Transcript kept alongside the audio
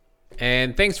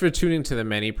And thanks for tuning to the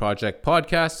Manny Project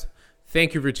podcast.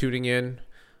 Thank you for tuning in.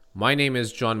 My name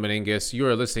is John Meningus. You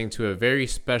are listening to a very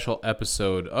special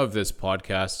episode of this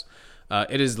podcast.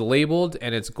 It is labeled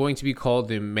and it's going to be called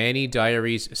the Manny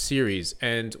Diaries series.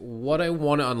 And what I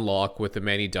want to unlock with the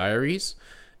Manny Diaries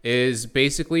is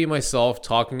basically myself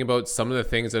talking about some of the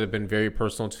things that have been very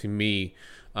personal to me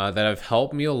that have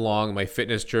helped me along my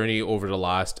fitness journey over the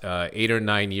last 8 or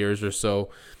 9 years or so.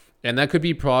 And that could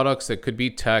be products, it could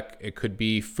be tech, it could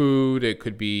be food, it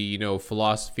could be,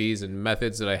 philosophies and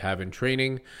methods that I have in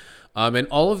training. And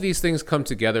all of these things come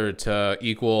together to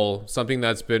equal something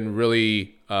that's been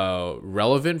really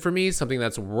relevant for me, something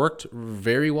that's worked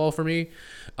very well for me.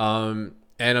 And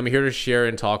I'm here to share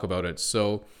and talk about it.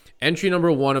 So entry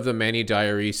number 1 of the Manny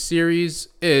Diary series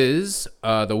is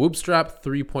the Whoop Strap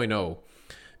 3.0.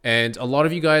 And a lot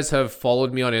of you guys have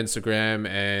followed me on Instagram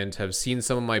and have seen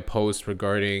some of my posts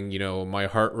regarding, my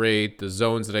heart rate, the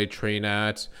zones that I train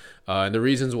at, and the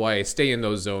reasons why I stay in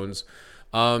those zones.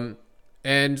 And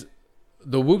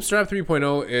the Whoop Strap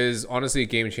 3.0 is honestly a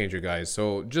game changer, guys.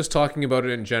 So just talking about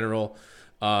it in general,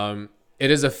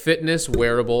 it is a fitness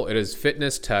wearable. It is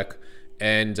fitness tech,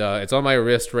 and it's on my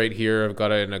wrist right here. I've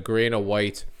got it in a gray and a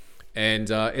white. And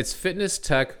it's fitness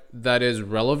tech that is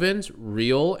relevant,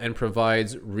 real, and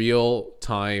provides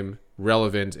real-time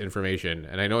relevant information.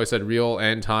 And I know I said real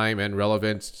and time and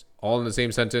relevant all in the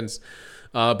same sentence,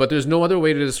 but there's no other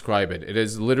way to describe it. It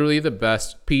is literally the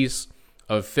best piece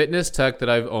of fitness tech that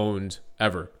I've owned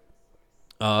ever.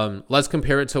 Let's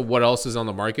compare it to what else is on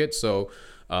the market. So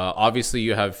obviously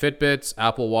you have Fitbits,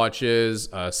 Apple Watches,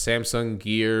 Samsung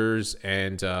Gears,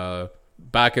 and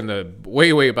back in the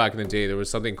way back in the day, there was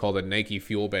something called a Nike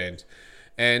Fuel Band.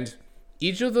 And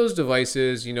each of those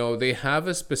devices, they have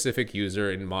a specific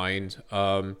user in mind.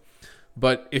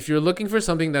 But if you're looking for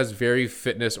something that's very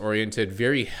fitness oriented,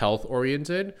 very health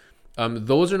oriented,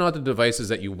 those are not the devices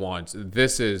that you want.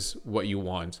 This is what you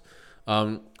want.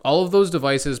 All of those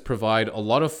devices provide a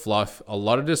lot of fluff, a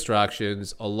lot of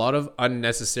distractions, a lot of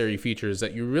unnecessary features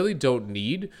that you really don't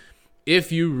need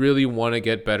if you really want to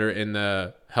get better in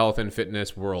the health and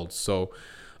fitness world. So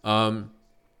I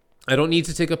don't need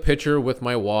to take a picture with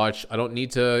my watch. I don't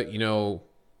need to,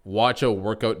 watch a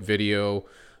workout video.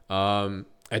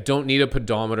 I don't need a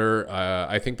pedometer.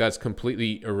 I think that's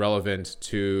completely irrelevant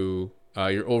to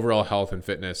your overall health and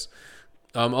fitness.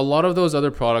 A lot of those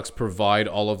other products provide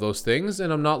all of those things,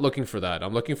 and I'm not looking for that.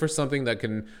 I'm looking for something that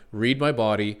can read my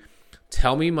body,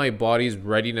 tell me my body's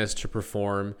readiness to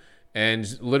perform,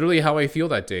 and literally how I feel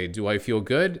that day. Do I feel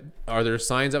good? Are there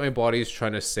signs that my body is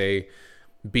trying to say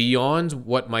beyond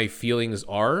what my feelings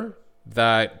are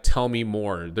that tell me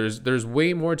more? There's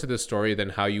way more to the story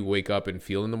than how you wake up and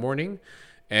feel in the morning.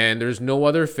 And there's no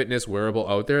other fitness wearable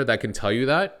out there that can tell you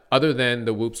that other than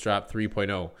the Whoop Strap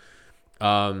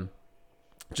 3.0.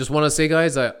 Just want to say,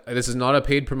 guys, this is not a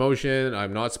paid promotion.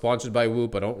 I'm not sponsored by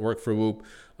Whoop. I don't work for Whoop.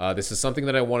 This is something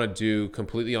that I want to do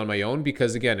completely on my own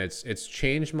because, again, it's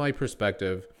changed my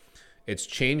perspective. It's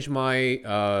changed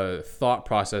my thought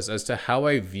process as to how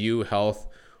I view health,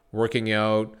 working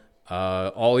out,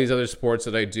 all these other sports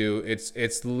that I do.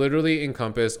 It's literally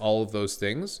encompassed all of those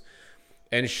things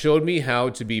and showed me how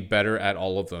to be better at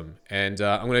all of them. And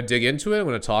I'm going to dig into it. I'm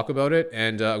going to talk about it,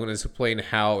 and I'm going to explain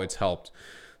how it's helped.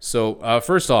 So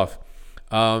first off,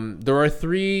 there are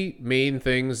 3 main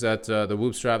things that the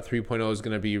Whoop Strap 3.0 is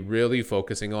going to be really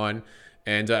focusing on.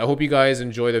 And I hope you guys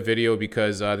enjoy the video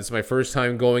because this is my first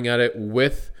time going at it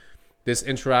with this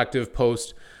interactive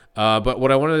post. But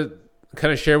what I want to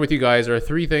kind of share with you guys are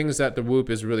 3 things that the Whoop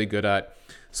is really good at.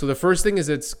 So the first thing is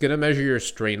it's going to measure your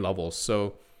strain levels.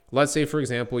 So let's say, for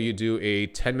example, you do a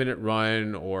 10-minute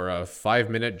run or a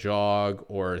 5-minute jog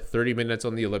or 30 minutes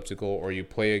on the elliptical, or you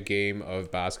play a game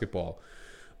of basketball.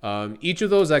 Each of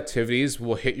those activities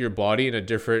will hit your body in a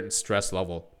different stress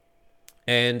level.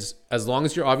 And as long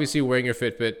as you're obviously wearing your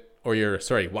Fitbit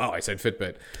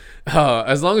Fitbit.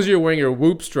 As long as you're wearing your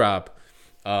Whoop Strap,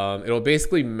 it'll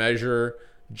basically measure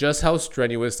just how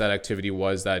strenuous that activity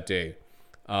was that day.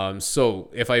 So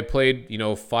if I played,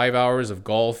 5 hours of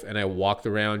golf and I walked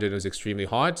around and it was extremely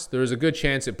hot, there's a good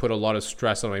chance it put a lot of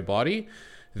stress on my body.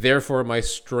 Therefore, my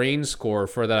strain score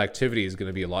for that activity is going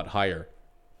to be a lot higher.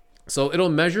 So it'll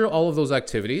measure all of those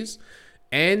activities,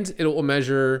 and it will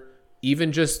measure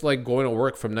even just like going to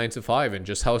work from 9 to 5 and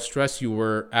just how stressed you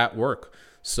were at work.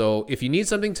 So if you need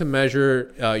something to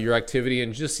measure your activity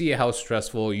and just see how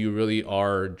stressful you really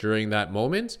are during that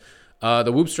moment,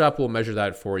 the Whoop Strap will measure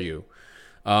that for you.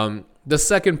 The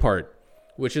second part,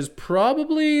 which is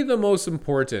probably the most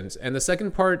important, and the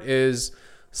second part is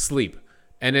sleep.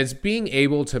 And it's being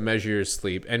able to measure your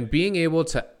sleep and being able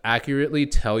to accurately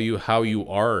tell you how you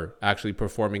are actually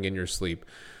performing in your sleep.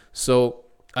 So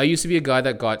I used to be a guy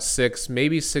that got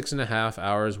 6.5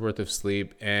 hours worth of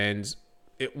sleep, and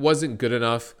it wasn't good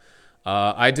enough.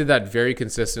 I did that very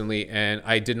consistently, and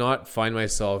I did not find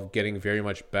myself getting very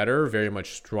much better, very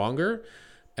much stronger,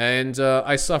 and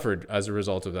I suffered as a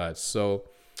result of that. So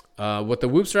what the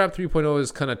Whoop Strap 3.0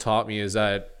 has kind of taught me is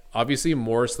that obviously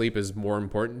more sleep is more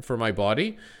important for my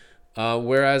body,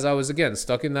 whereas I was, again,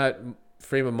 stuck in that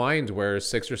frame of mind where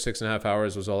 6.5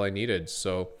 hours was all I needed.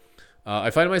 So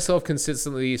I find myself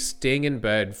consistently staying in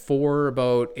bed for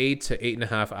about 8 to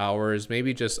 8.5 hours,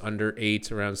 maybe just under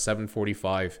 8, around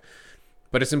 7:45.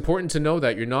 But it's important to know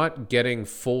that you're not getting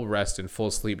full rest and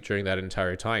full sleep during that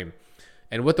entire time.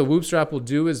 And what the Whoop Strap will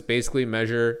do is basically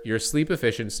measure your sleep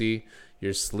efficiency,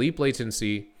 your sleep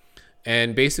latency,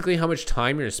 and basically how much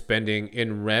time you're spending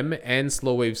in REM and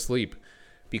slow wave sleep.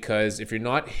 Because if you're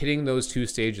not hitting those two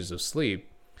stages of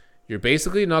sleep, you're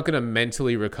basically not going to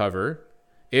mentally recover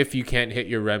if you can't hit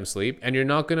your REM sleep, and you're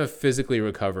not going to physically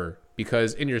recover,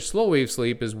 because in your slow wave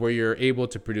sleep is where you're able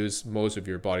to produce most of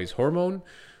your body's hormone,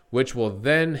 which will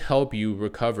then help you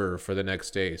recover for the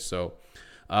next day. So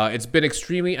it's been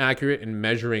extremely accurate in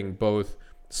measuring both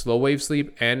slow wave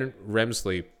sleep and REM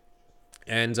sleep.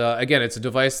 And again, it's a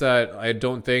device that I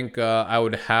don't think I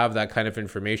would have that kind of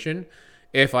information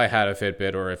if I had a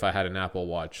Fitbit or if I had an Apple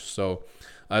Watch. So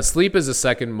sleep is the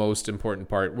second most important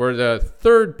part, where the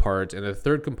third part and the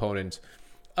third component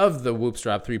of the Whoop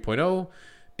Strap 3.0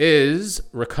 is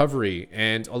recovery.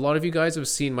 And a lot of you guys have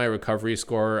seen my recovery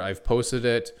score. I've posted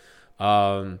it.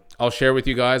 I'll share with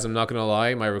you guys. I'm not going to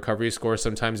lie. My recovery score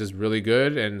sometimes is really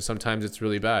good and sometimes it's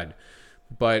really bad.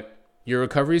 But your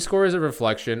recovery score is a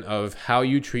reflection of how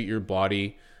you treat your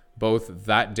body both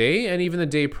that day and even the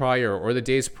day prior or the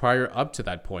days prior up to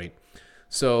that point.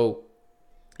 So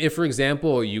if, for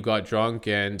example, you got drunk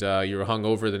and you were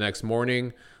hungover the next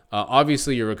morning,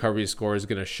 obviously your recovery score is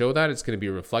going to show that. It's going to be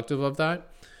reflective of that.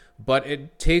 But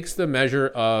it takes the measure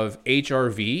of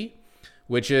HRV,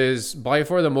 which is by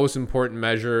far the most important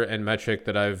measure and metric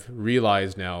that I've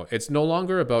realized now. It's no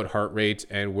longer about heart rate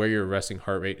and where your resting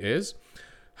heart rate is.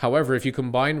 However, if you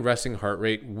combine resting heart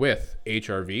rate with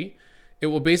HRV, it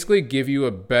will basically give you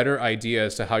a better idea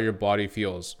as to how your body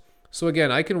feels. So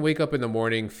again, I can wake up in the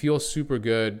morning, feel super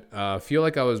good, feel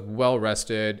like I was well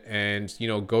rested, and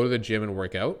go to the gym and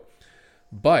work out.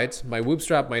 But my Whoop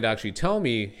Strap might actually tell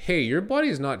me, hey, your body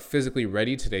is not physically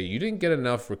ready today. You didn't get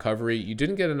enough recovery. You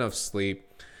didn't get enough sleep.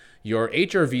 Your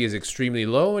HRV is extremely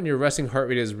low and your resting heart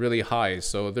rate is really high.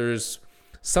 So there's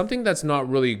something that's not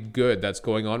really good that's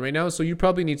going on right now. So you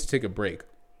probably need to take a break.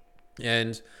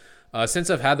 And since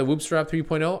I've had the Whoop Strap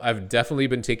 3.0, I've definitely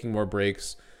been taking more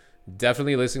breaks,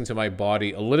 definitely listening to my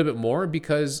body a little bit more,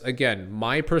 because again,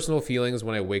 my personal feelings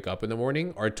when I wake up in the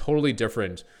morning are totally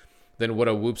different than what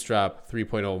a Whoop Strap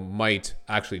 3.0 might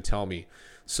actually tell me.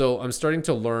 So I'm starting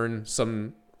to learn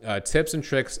some tips and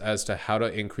tricks as to how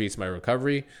to increase my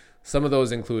recovery. Some of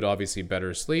those include obviously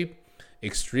better sleep,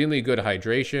 extremely good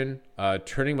hydration,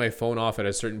 turning my phone off at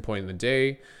a certain point in the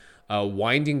day,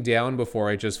 winding down before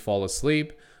I just fall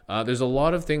asleep. There's a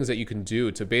lot of things that you can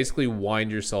do to basically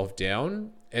wind yourself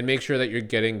down and make sure that you're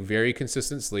getting very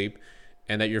consistent sleep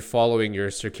and that you're following your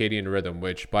circadian rhythm,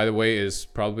 which, by the way, is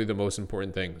probably the most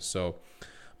important thing. So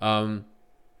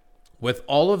with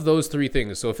all of those three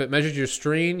things, so if it measures your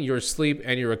strain, your sleep,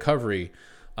 and your recovery,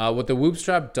 what the Whoop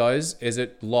Strap does is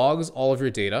it logs all of your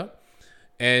data.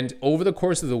 And over the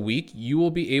course of the week, you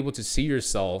will be able to see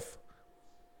yourself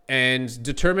and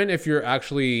determine if you're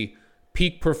actually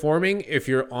peak performing, if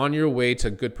you're on your way to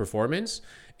good performance,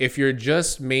 if you're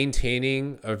just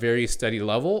maintaining a very steady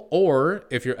level, or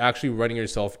if you're actually running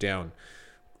yourself down.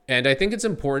 And I think it's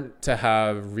important to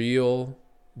have real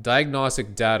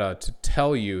diagnostic data to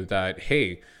tell you that,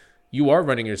 hey, you are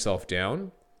running yourself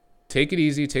down. Take it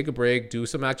easy, take a break, do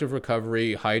some active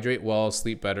recovery, hydrate well,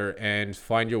 sleep better, and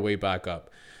find your way back up.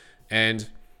 And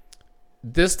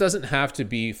this doesn't have to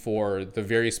be for the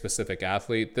very specific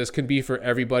athlete. This can be for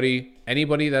everybody,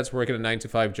 anybody that's working a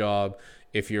 9-to-5 job.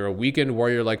 If you're a weekend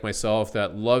warrior like myself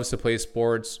that loves to play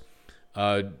sports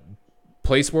at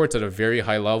a very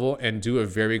high level and do a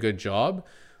very good job,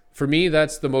 for me,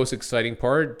 that's the most exciting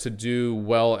part, to do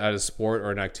well at a sport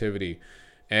or an activity.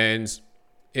 And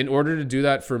in order to do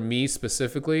that for me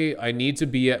specifically, I need to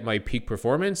be at my peak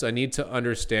performance. I need to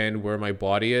understand where my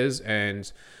body is and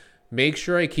make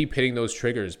sure I keep hitting those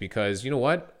triggers, because you know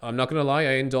what? I'm not going to lie,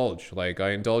 I indulge. I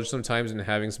indulge sometimes in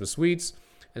having some sweets,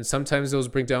 and sometimes those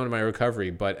bring down my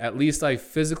recovery. But at least I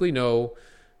physically know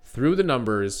through the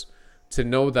numbers to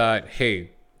know that,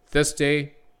 hey, this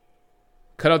day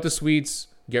cut out the sweets,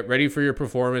 get ready for your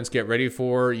performance, get ready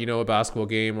for, a basketball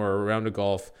game or a round of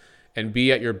golf, and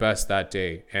be at your best that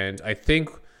day. And I think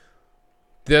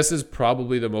this is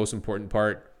probably the most important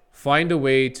part. Find a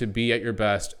way to be at your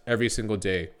best every single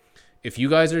day. If you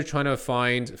guys are trying to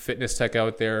find fitness tech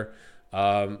out there,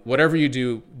 whatever you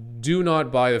do, do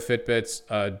not buy the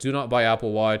Fitbits. Do not buy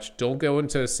Apple Watch. Don't go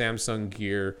into Samsung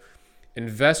gear.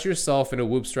 Invest yourself in a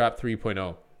Whoop Strap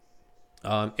 3.0.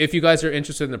 If you guys are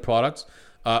interested in the product,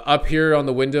 up here on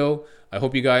the window, I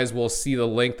hope you guys will see the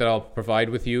link that I'll provide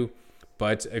with you.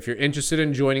 But if you're interested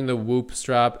in joining the Whoop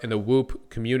Strap and the Whoop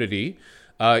community,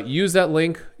 use that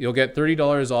link. You'll get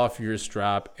 $30 off your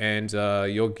strap, and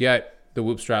you'll get the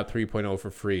Whoop Strap 3.0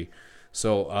 for free.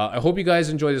 So I hope you guys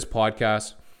enjoy this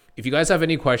podcast. If you guys have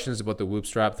any questions about the Whoop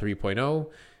Strap 3.0,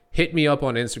 hit me up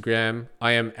on Instagram.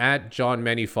 I am at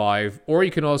johnmanny5, or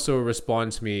you can also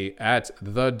respond to me at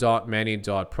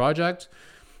the.manny.project.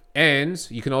 And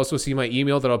you can also see my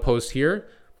email that I'll post here.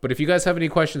 But if you guys have any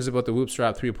questions about the Whoop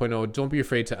Strap 3.0, don't be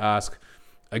afraid to ask.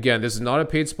 Again, this is not a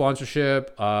paid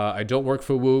sponsorship. I don't work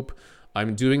for Whoop.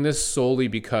 I'm doing this solely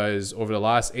because over the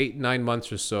last 8-9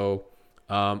 months or so,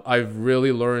 I've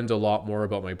really learned a lot more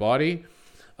about my body.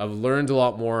 I've learned a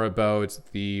lot more about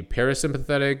the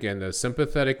parasympathetic and the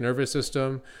sympathetic nervous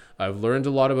system. I've learned a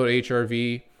lot about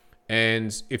HRV.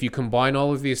 And if you combine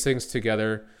all of these things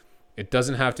together, it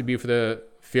doesn't have to be for the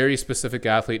very specific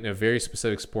athlete in a very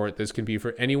specific sport. This can be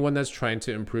for anyone that's trying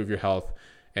to improve your health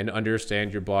and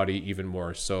understand your body even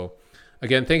more. So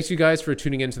again, thanks you guys for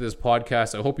tuning into this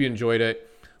podcast. I hope you enjoyed it.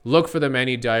 Look for the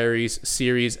Manny Diaries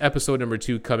series, episode number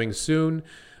 2 coming soon.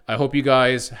 I hope you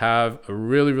guys have a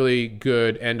really, really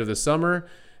good end of the summer.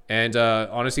 And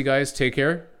honestly, guys, take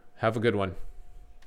care. Have a good one.